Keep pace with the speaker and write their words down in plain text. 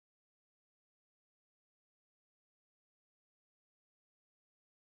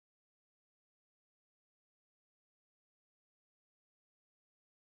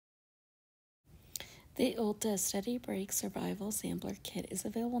The ULTA Study Break Survival Sampler Kit is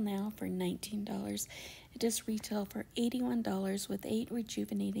available now for $19. It does retail for $81 with 8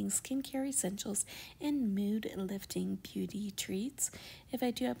 rejuvenating skincare essentials and mood-lifting beauty treats. If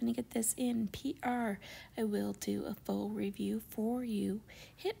I do happen to get this in PR, I will do a full review for you.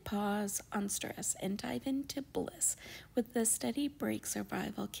 Hit pause on stress and dive into bliss with the Study Break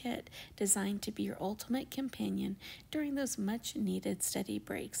Survival Kit, designed to be your ultimate companion during those much-needed study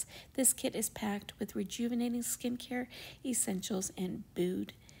breaks. This kit is packed with rejuvenating skincare essentials and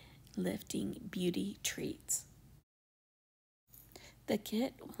mood-lifting beauty treats. The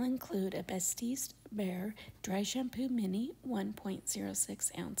kit will include a Besties Bare Dry Shampoo Mini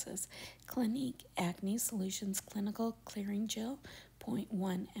 1.06 ounces, Clinique Acne Solutions Clinical Clearing Gel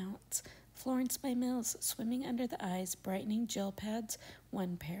 0.1 ounce, Florence by Mills Swimming Under the Eyes Brightening Gel Pads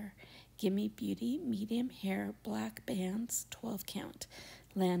 1 pair, Gimme Beauty Medium Hair Black Bands 12 count,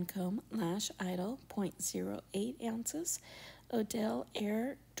 Lancome Lash Idol 0.08 ounces, Odell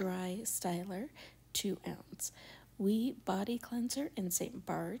Air Dry Styler 2 ounce, We Body Cleanser in St.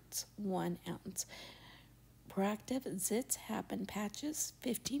 Bart's 1 ounce, Proactive Zits Happen Patches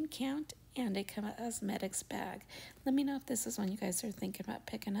 15 count, and a cosmetics bag. Let me know if this is one you guys are thinking about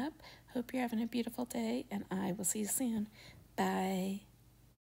picking up. Hope you're having a beautiful day, and I will see you soon. Bye.